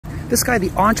this guy,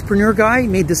 the entrepreneur guy,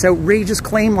 made this outrageous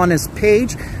claim on his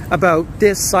page about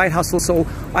this side hustle. So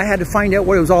I had to find out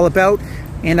what it was all about,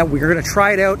 and we're going to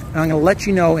try it out. And I'm going to let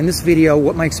you know in this video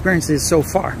what my experience is so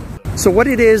far. So what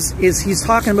it is he's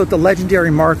talking about the legendary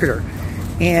marketer,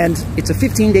 and it's a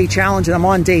 15-day challenge, and I'm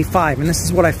on day 5, and this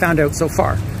is what I found out so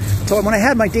far. So when I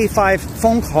had my day 5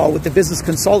 phone call with the business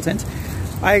consultant,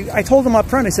 I told him up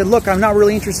front, I said, look, I'm not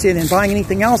really interested in buying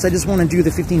anything else. I just want to do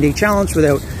the 15-day challenge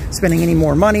without spending any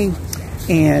more money.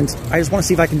 And I just want to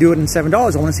see if I can do it in $7.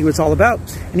 I want to see what it's all about.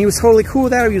 And he was totally cool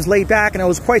with that. He was laid back, and I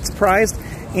was quite surprised.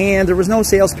 And there was no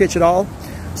sales pitch at all.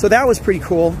 So that was pretty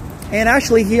cool. And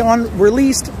actually, he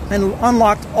released and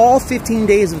unlocked all 15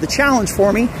 days of the challenge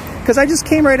for me, because I just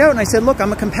came right out and I said, look,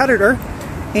 I'm a competitor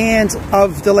and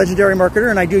of the legendary marketer,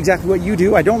 and I do exactly what you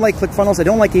do. I don't like ClickFunnels, I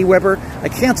don't like Aweber. I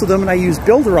cancel them and I use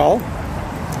Builderall,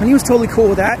 and he was totally cool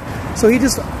with that. So he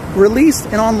just released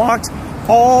and unlocked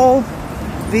all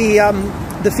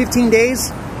the 15 days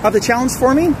of the challenge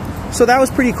for me. So that was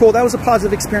pretty cool. That was a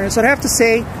positive experience. So I'd have to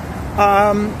say,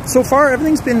 so far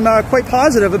everything's been quite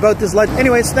positive about this.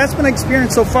 Anyway, so that's been an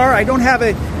experience so far. I don't have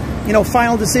a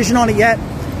final decision on it yet,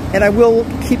 and I will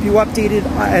keep you updated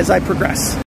as I progress.